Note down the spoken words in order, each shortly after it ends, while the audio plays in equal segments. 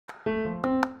Hi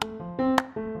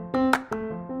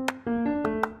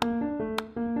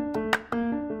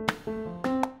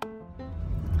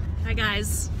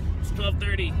guys. It's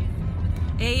 12:30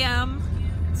 a.m.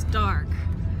 It's dark.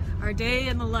 Our day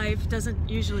in the life doesn't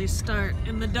usually start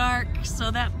in the dark, so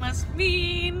that must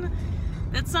mean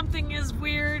that something is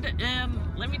weird,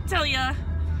 and let me tell ya,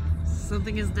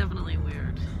 something is definitely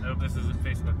weird. I hope this isn't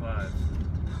Facebook Live.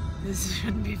 This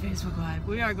shouldn't be Facebook Live.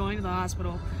 We are going to the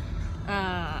hospital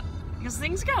because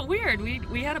things got weird.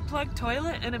 We had a plugged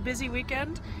toilet and a busy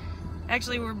weekend.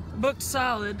 Actually, we're booked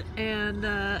solid, and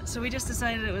so we just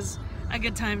decided it was a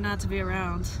good time not to be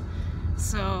around.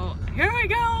 So here we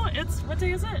go. What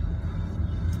day is it?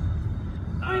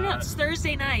 Oh no, it's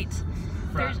Thursday night.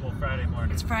 Friday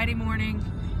morning. It's Friday morning.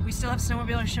 We still have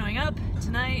snowmobilers showing up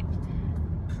tonight.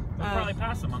 We'll probably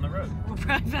pass them on the road. We'll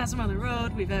probably pass them on the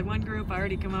road. We've had one group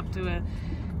already come up to a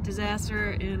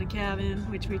disaster in a cabin,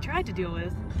 which we tried to deal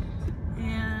with.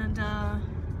 And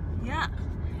yeah,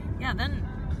 then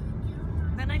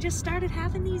I just started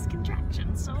having these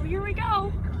contractions. So here we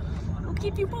go. We'll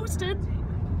keep you posted.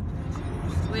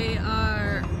 We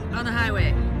are on the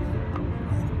highway,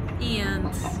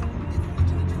 and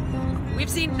we've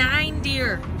seen 9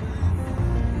 deer.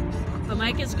 But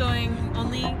Mike is going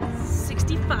only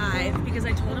 65 because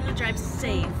I told him to drive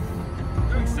safe.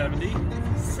 Going 70.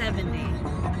 70,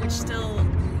 which still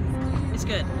is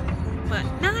good. But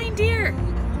 9 deer!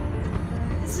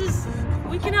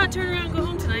 We cannot turn around and go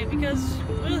home tonight because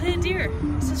we'll hit deer.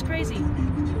 This is crazy.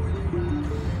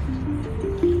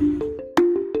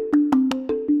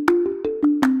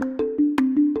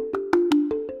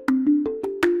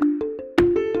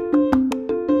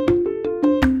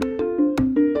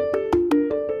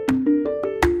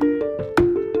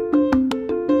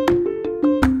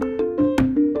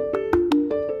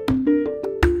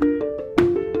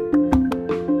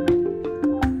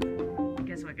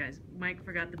 Mike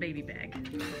forgot the baby bag.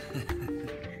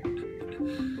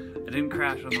 I didn't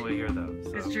crash on the way here though.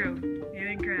 So. It's true. You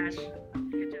didn't crash.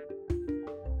 Good job.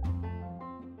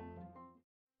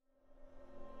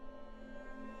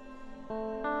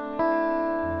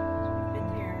 We've been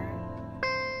here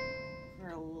for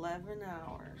 11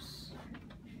 hours.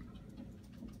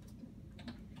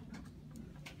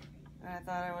 And I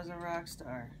thought I was a rock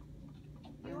star.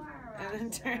 And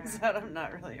it turns out I'm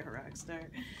not really a rock star.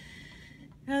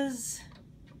 Because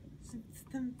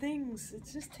some things,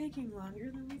 it's just taking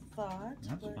longer than we thought.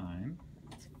 That's fine.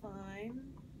 It's fine.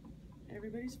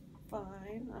 Everybody's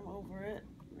fine. I'm over it.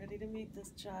 Ready to meet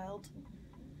this child.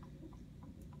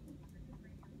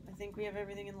 I think we have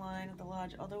everything in line at the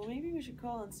lodge. Although maybe we should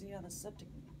call and see how the septic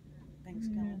thing's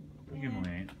going. We can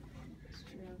wait. It's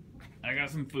true. I got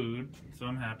some food, so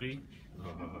I'm happy.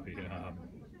 Oh yeah.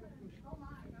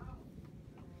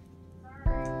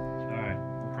 Alright,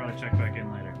 we'll probably check back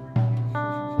in later.